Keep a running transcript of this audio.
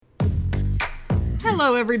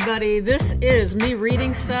Hello everybody, this is Me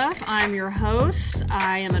Reading Stuff. I'm your host.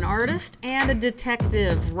 I am an artist and a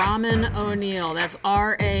detective, Ramen O'Neil. That's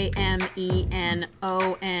R-A-M-E-N-O-N-E-I-L,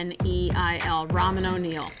 Ramen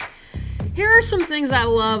O'Neil. Here are some things I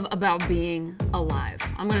love about being alive.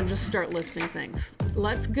 I'm going to just start listing things.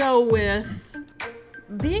 Let's go with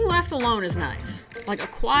being left alone is nice. Like a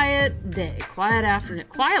quiet day, quiet afternoon,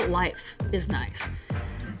 quiet life is nice.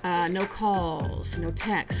 No calls, no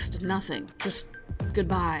text, nothing. Just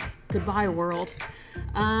goodbye. Goodbye, world.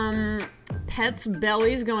 Pets'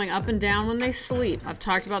 bellies going up and down when they sleep. I've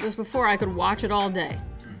talked about this before. I could watch it all day.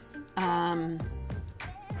 I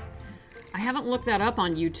haven't looked that up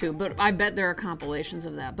on YouTube, but I bet there are compilations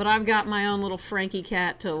of that. But I've got my own little Frankie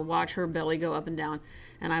cat to watch her belly go up and down,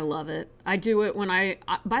 and I love it. I do it when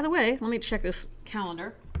by the way, let me check this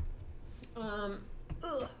calendar.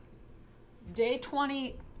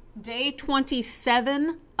 Day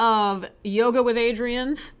 27 of Yoga with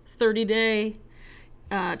Adrienne's 30-day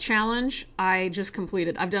challenge I just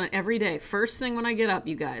completed. I've done it every day. First thing when I get up,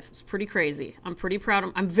 you guys. It's pretty crazy. I'm pretty proud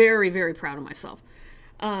of I'm very, very proud of myself.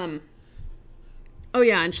 Oh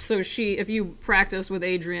yeah, and so if you practice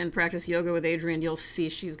yoga with Adrienne, you'll see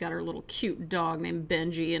she's got her little cute dog named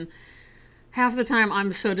Benji, and half the time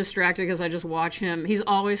I'm so distracted because I just watch him. He's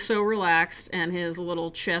always so relaxed, and his little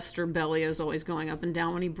chest or belly is always going up and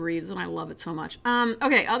down when he breathes, and I love it so much.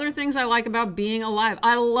 Okay, other things I like about being alive.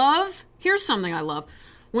 Here's something I love.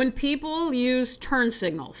 When people use turn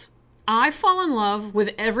signals. I fall in love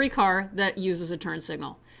with every car that uses a turn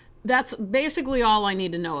signal. That's basically all I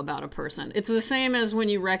need to know about a person. It's the same as when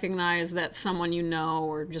you recognize that someone you know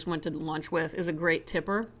or just went to lunch with is a great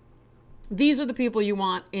tipper. These are the people you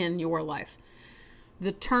want in your life.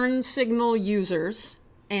 The turn signal users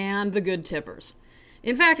and the good tippers.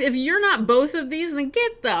 In fact, if you're not both of these, then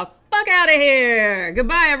get the fuck out of here.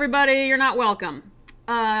 Goodbye, everybody. You're not welcome.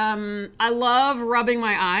 I love rubbing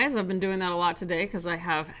my eyes. I've been doing that a lot today because I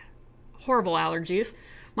have horrible allergies.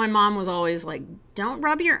 My mom was always like, don't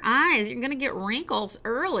rub your eyes. You're going to get wrinkles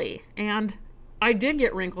early. And I did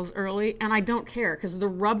get wrinkles early, and I don't care because the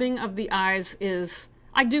rubbing of the eyes is...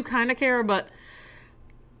 I do kind of care, but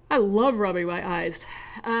I love rubbing my eyes.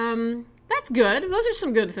 That's good. Those are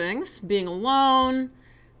some good things. Being alone,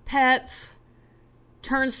 pets,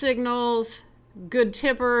 turn signals, good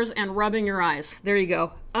tippers, and rubbing your eyes. There you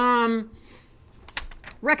go.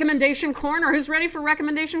 Recommendation Corner. Who's ready for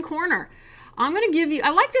Recommendation Corner? I'm going to give you... I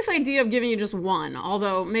like this idea of giving you just one,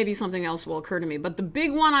 although maybe something else will occur to me. But the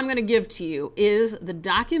big one I'm going to give to you is the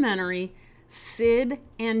documentary Sid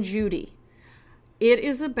and Judy. It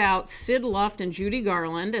is about Sid Luft and Judy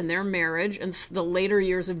Garland and their marriage and the later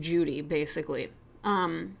years of Judy, basically.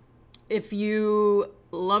 If you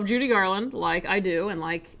love Judy Garland, like I do, and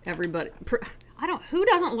like everybody... who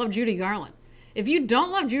doesn't love Judy Garland? If you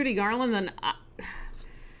don't love Judy Garland, then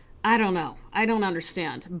I don't know. I don't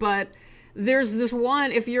understand. But there's this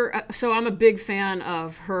one, so I'm a big fan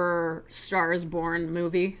of her Star is Born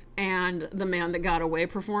movie and The Man That Got Away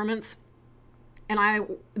performance.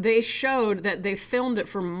 And they showed that they filmed it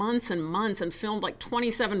for months and months and filmed like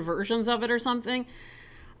 27 versions of it or something.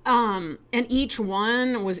 And each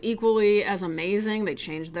one was equally as amazing. They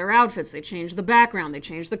changed their outfits. They changed the background. They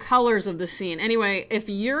changed the colors of the scene. Anyway, if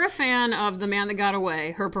you're a fan of The Man That Got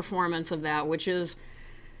Away, her performance of that, which is,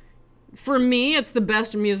 for me, it's the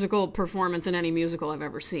best musical performance in any musical I've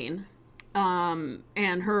ever seen. And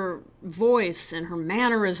her voice and her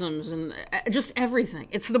mannerisms and just everything.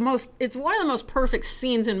 It's one of the most perfect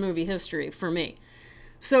scenes in movie history for me.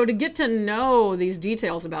 So to get to know these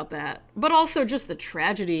details about that, but also just the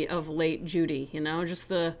tragedy of late Judy,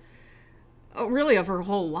 just really of her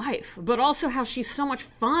whole life, but also how she's so much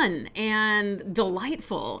fun and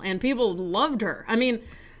delightful and people loved her. I mean,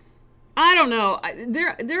 I don't know.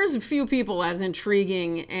 There's a few people as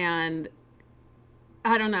intriguing and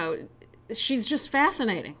I don't know. She's just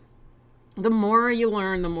fascinating. The more you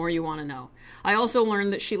learn, the more you want to know. I also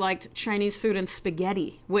learned that she liked Chinese food and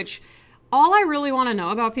spaghetti, which all I really want to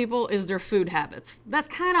know about people is their food habits. That's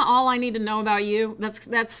kind of all I need to know about you.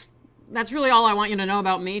 That's really all I want you to know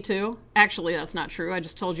about me, too. Actually, that's not true. I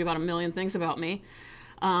just told you about a million things about me,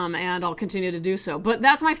 and I'll continue to do so. But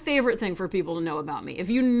that's my favorite thing for people to know about me. If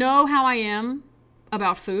you know how I am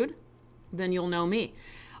about food, then you'll know me.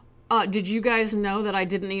 Did you guys know that I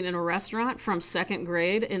didn't eat in a restaurant from second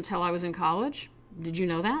grade until I was in college? Did you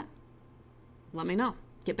know that? Let me know.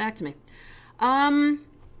 Get back to me. All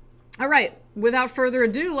right. Without further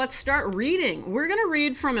ado, let's start reading. We're going to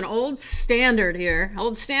read from an old standard here.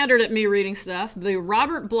 Old standard at Me Reading Stuff. The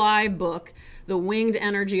Robert Bly book, The Winged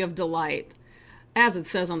Energy of Delight. as it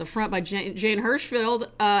says on the front by Jane Hirschfield,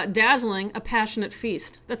 dazzling, a passionate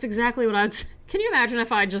feast. That's exactly what I'd say. Can you imagine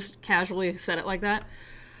if I just casually said it like that?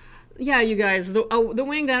 Yeah, you guys, the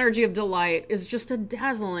winged energy of delight is just a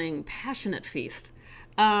dazzling, passionate feast.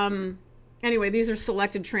 Anyway, these are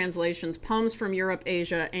selected translations, poems from Europe,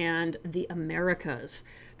 Asia, and the Americas.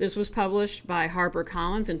 This was published by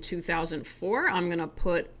HarperCollins in 2004. I'm going to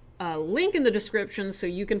put a link in the description so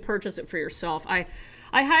you can purchase it for yourself. I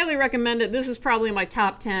highly recommend it. This is probably my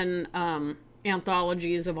top 10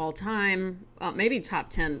 anthologies of all time, maybe top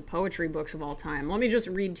 10 poetry books of all time. Let me just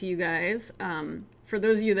read to you guys. For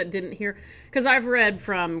those of you that didn't hear, because I've read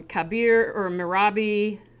from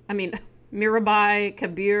Mirabai,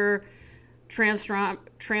 Kabir,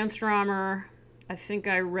 Transtromer. I think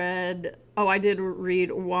I did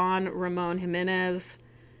read Juan Ramon Jimenez,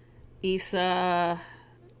 Isa,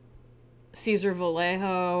 Cesar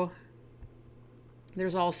Vallejo.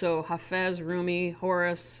 There's also Hafez, Rumi,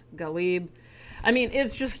 Horace, Ghalib. I mean,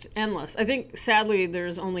 it's just endless. I think, sadly,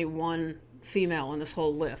 there's only one female in this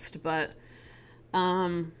whole list, but,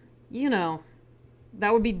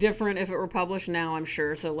 that would be different if it were published now, I'm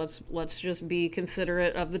sure. So let's just be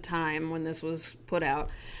considerate of the time when this was put out.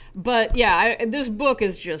 But yeah, this book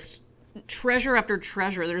is just treasure after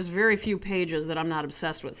treasure. There's very few pages that I'm not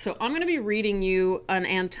obsessed with. So I'm going to be reading you an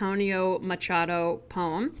Antonio Machado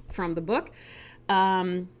poem from the book.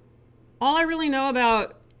 All I really know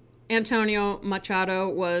about Antonio Machado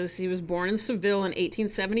was he was born in Seville in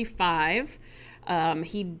 1875.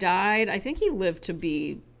 He died, I think he lived to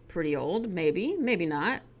be pretty old, maybe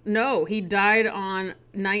not. No, he died in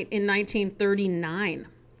 1939.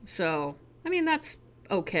 So, I mean, that's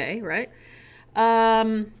okay, right?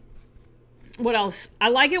 What else? I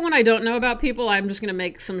like it when I don't know about people. I'm just going to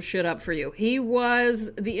make some shit up for you. He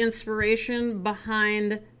was the inspiration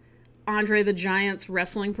behind Andre the Giant's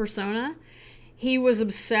wrestling persona. He was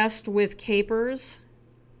obsessed with capers,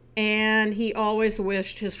 and he always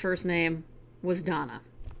wished his first name was Donna.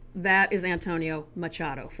 That is Antonio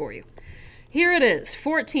Machado for you. Here it is,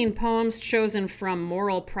 14 poems chosen from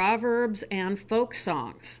moral proverbs and folk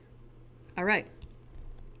songs. All right.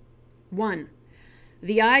 1.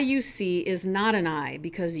 The eye you see is not an eye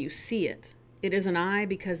because you see it. It is an eye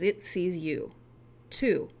because it sees you.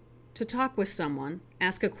 2. To talk with someone,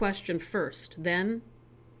 ask a question first, then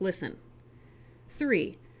listen.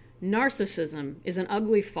 3. Narcissism is an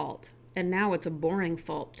ugly fault, and now it's a boring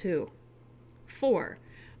fault too. 4.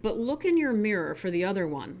 But look in your mirror for the other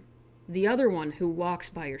one who walks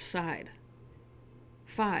by your side.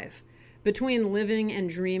 5. Between living and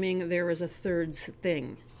dreaming, there is a third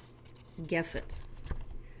thing. Guess it.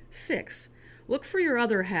 6. Look for your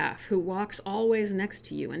other half who walks always next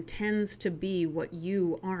to you and tends to be what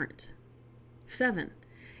you aren't. 7.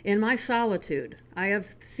 In my solitude, I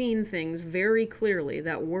have seen things very clearly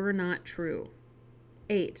that were not true.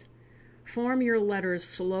 8. Form your letters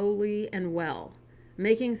slowly and well.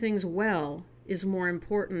 Making things well is more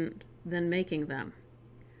important than making them.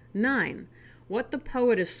 9. What the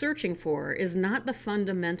poet is searching for is not the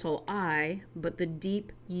fundamental I, but the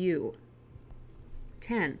deep you.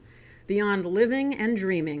 10. Beyond living and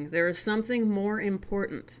dreaming, there is something more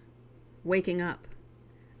important. Waking up.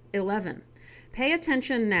 11. Pay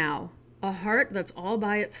attention now. A heart that's all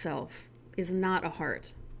by itself is not a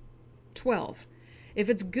heart. 12. If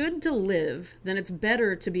it's good to live, then it's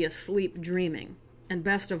better to be asleep dreaming. And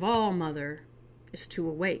best of all, mother, is to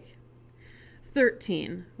awake.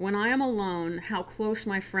 13. When I am alone, how close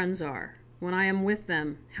my friends are. When I am with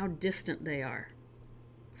them, how distant they are.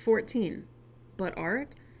 14. But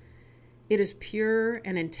art? It is pure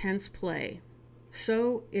and intense play.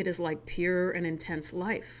 So it is like pure and intense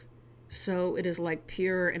life. So it is like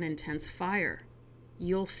pure and intense fire.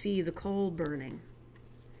 You'll see the coal burning.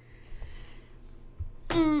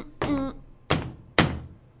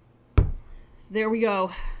 There we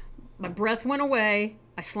go. My breath went away.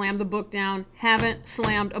 I slammed the book down. Haven't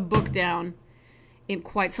slammed a book down in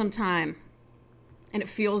quite some time. And it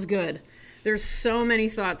feels good. There's so many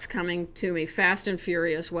thoughts coming to me, fast and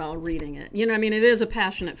furious, while reading it. You know, I mean, it is a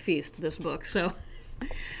passionate feast, this book. So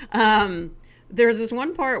there's this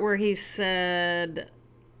one part where he said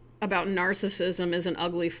about narcissism is an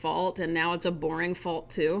ugly fault, and now it's a boring fault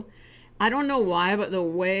too. I don't know why, but the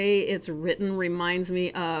way it's written reminds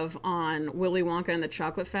me of on Willy Wonka and the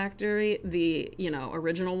Chocolate Factory, the,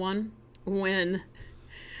 original one, when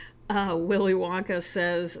Willy Wonka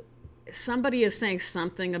says, somebody is saying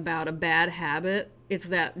something about a bad habit. It's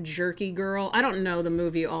that jerky girl. I don't know the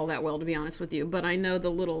movie all that well, to be honest with you, but I know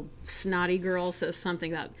the little snotty girl says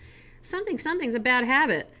something about something's a bad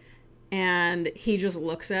habit. And he just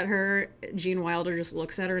looks at her, Gene Wilder just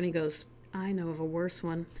looks at her and he goes, I know of a worse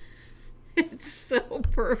one. It's so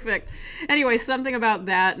perfect. Anyway, something about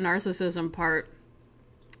that narcissism part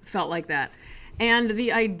felt like that. And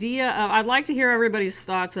the idea of, I'd like to hear everybody's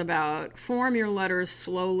thoughts about form your letters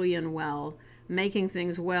slowly and well. Making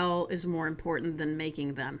things well is more important than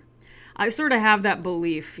making them. I sort of have that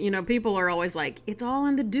belief. You know, people are always like, it's all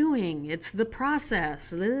in the doing. It's the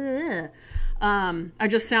process. I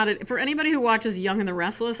just sounded, for anybody who watches Young and the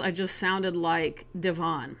Restless, I just sounded like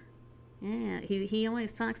Devon. Yeah, he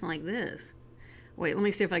always talks like this. Wait, let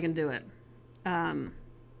me see if I can do it.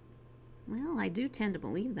 Well, I do tend to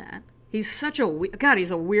believe that. He's such a... God,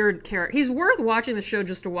 he's a weird character. He's worth watching the show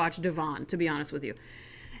just to watch Devon, to be honest with you.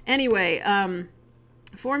 Anyway,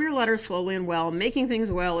 form your letters slowly and well. Making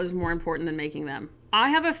things well is more important than making them. I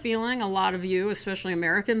have a feeling a lot of you, especially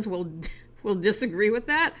Americans, will disagree with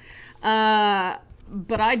that.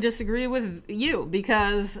 But I disagree with you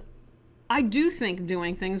because I do think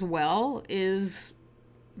doing things well is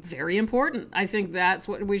very important. I think that's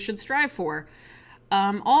what we should strive for.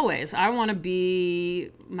 Always. I want to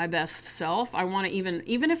be my best self. I want to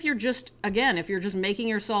even if you're just, again, if you're just making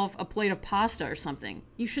yourself a plate of pasta or something,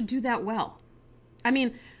 you should do that well. I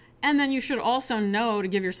mean, and then you should also know to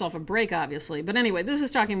give yourself a break, obviously. But anyway, this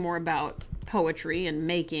is talking more about poetry and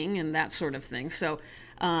making and that sort of thing. So,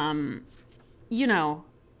 you know,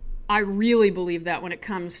 I really believe that when it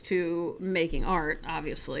comes to making art,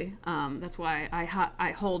 obviously. That's why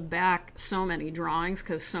I hold back so many drawings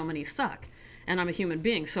because so many suck. And I'm a human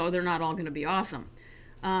being, so they're not all going to be awesome.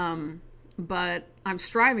 But I'm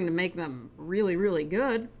striving to make them really, really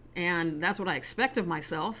good, and that's what I expect of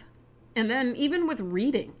myself. And then even with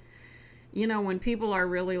reading, you know, when people are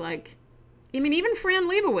really like, I mean, even Fran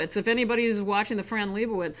Lebowitz, if anybody's watching the Fran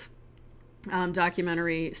Lebowitz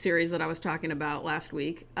documentary series that I was talking about last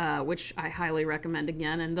week, which I highly recommend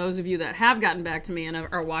again, and those of you that have gotten back to me and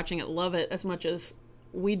are watching it love it as much as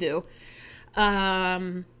we do.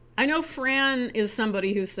 I know Fran is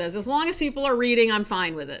somebody who says, as long as people are reading, I'm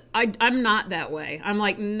fine with it. I'm not that way. I'm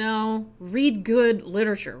like, no, read good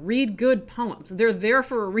literature. Read good poems. They're there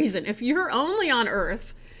for a reason. If you're only on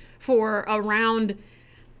Earth for around,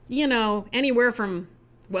 you know, anywhere from,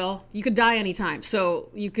 well, you could die anytime. So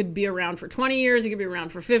you could be around for 20 years, you could be around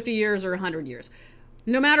for 50 years or 100 years.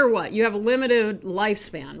 No matter what, you have a limited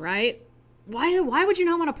lifespan, right? Why would you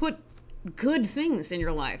not want to put good things in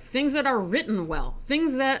your life? Things that are written well.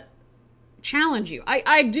 Things that challenge you.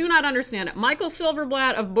 I do not understand it. Michael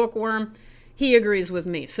Silverblatt of Bookworm, he agrees with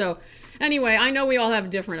me. So anyway, I know we all have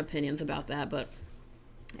different opinions about that, but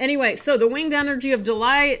anyway, so The Winged Energy of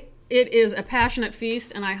Delight, it is a passionate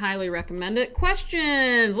feast, and I highly recommend it.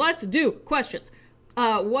 Questions. Let's do questions.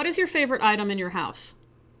 What is your favorite item in your house?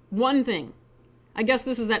 One thing. I guess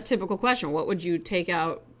this is that typical question. What would you take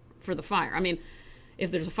out for the fire? I mean, if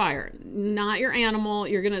there's a fire, not your animal,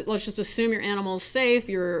 let's just assume your animal's safe,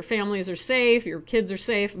 your families are safe, your kids are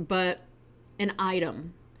safe, but an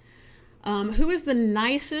item. Who is the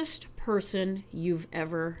nicest person you've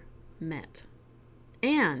ever met?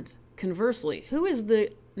 And conversely, who is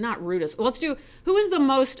the, not rudest, who is the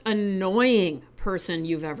most annoying person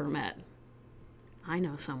you've ever met? I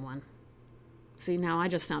know someone. See, now I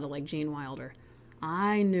just sounded like Gene Wilder.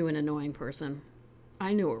 I knew an annoying person.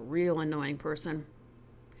 I knew a real annoying person.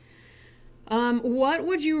 What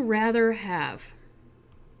would you rather have?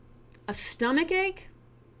 A stomach ache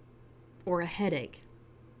or a headache?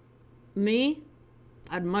 Me,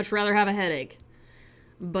 I'd much rather have a headache.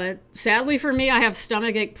 But sadly for me, I have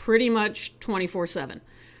stomach ache pretty much 24/7.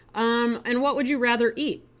 And what would you rather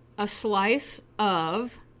eat? A slice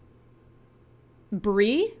of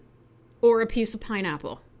brie or a piece of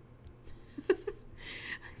pineapple?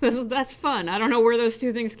 That's fun. I don't know where those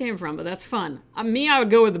two things came from, but that's fun. Me, I would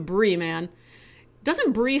go with the brie, man.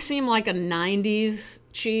 Doesn't brie seem like a 90s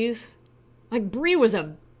cheese? Like, brie was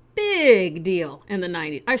a big deal in the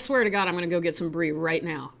 90s. I swear to God, I'm going to go get some brie right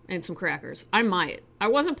now and some crackers. I might. I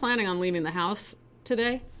wasn't planning on leaving the house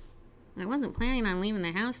today. That's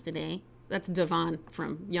Devon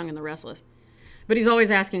from Young and the Restless. But he's always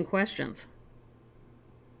asking questions.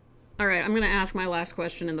 All right, I'm going to ask my last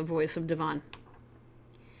question in the voice of Devon.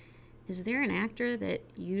 Is there an actor that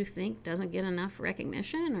you think doesn't get enough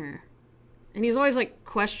recognition? And he's always like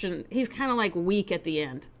he's kind of like weak at the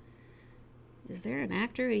end. Is there an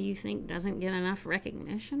actor who you think doesn't get enough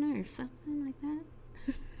recognition or something like that?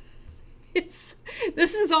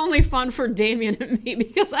 This is only fun for Damien and me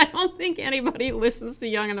because I don't think anybody listens to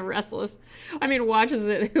Young and the Restless. I mean, watches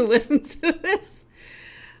it who listens to this.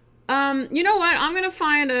 You know what? I'm going to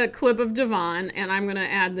find a clip of Devon, and I'm going to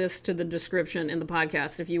add this to the description in the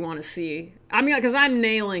podcast if you want to see. I mean, because I'm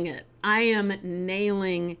nailing it. I am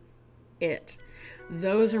nailing it?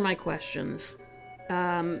 Those are my questions.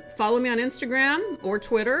 Follow me on Instagram or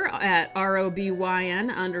Twitter at ROBYN_ONEIL.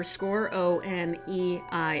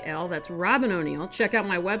 That's Robin O'Neill. Check out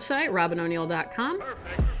my website, robinoneil.com.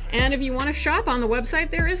 And if you want to shop on the website,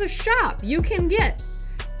 there is a shop. You can get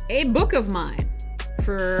a book of mine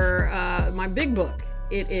for my big book.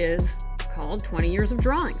 It is called 20 Years of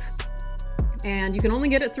Drawings. And you can only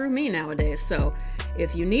get it through me nowadays. So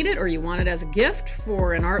if you need it or you want it as a gift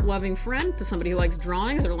for an art-loving friend, to somebody who likes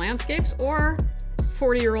drawings or landscapes, or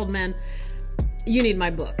 40-year-old men, you need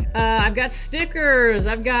my book. I've got stickers,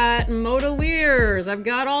 I've got modeliers, I've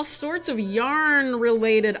got all sorts of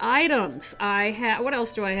yarn-related items. What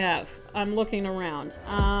else do I have? I'm looking around.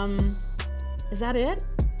 Is that it?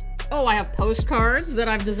 Oh, I have postcards that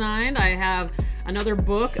I've designed. I have another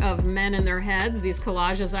book of men in their heads, these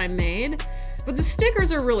collages I made. But the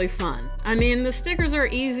stickers are really fun. I mean, the stickers are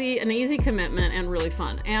an easy commitment and really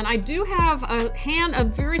fun. And I do have a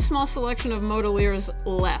very small selection of modeliers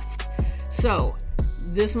left. So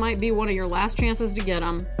this might be one of your last chances to get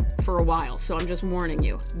them for a while. So I'm just warning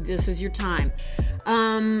you, this is your time.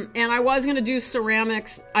 And I was gonna do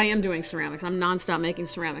ceramics. I am doing ceramics. I'm nonstop making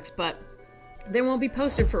ceramics, but they won't be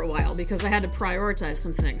posted for a while because I had to prioritize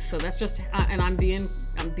some things. So that's just, and I'm being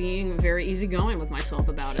very easygoing with myself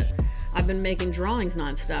about it. I've been making drawings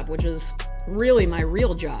nonstop, which is really my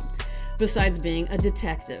real job, besides being a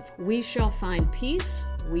detective. We shall find peace.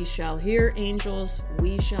 We shall hear angels.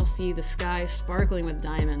 We shall see the sky sparkling with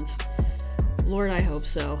diamonds. Lord, I hope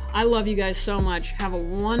so. I love you guys so much. Have a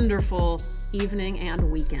wonderful evening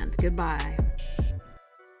and weekend. Goodbye.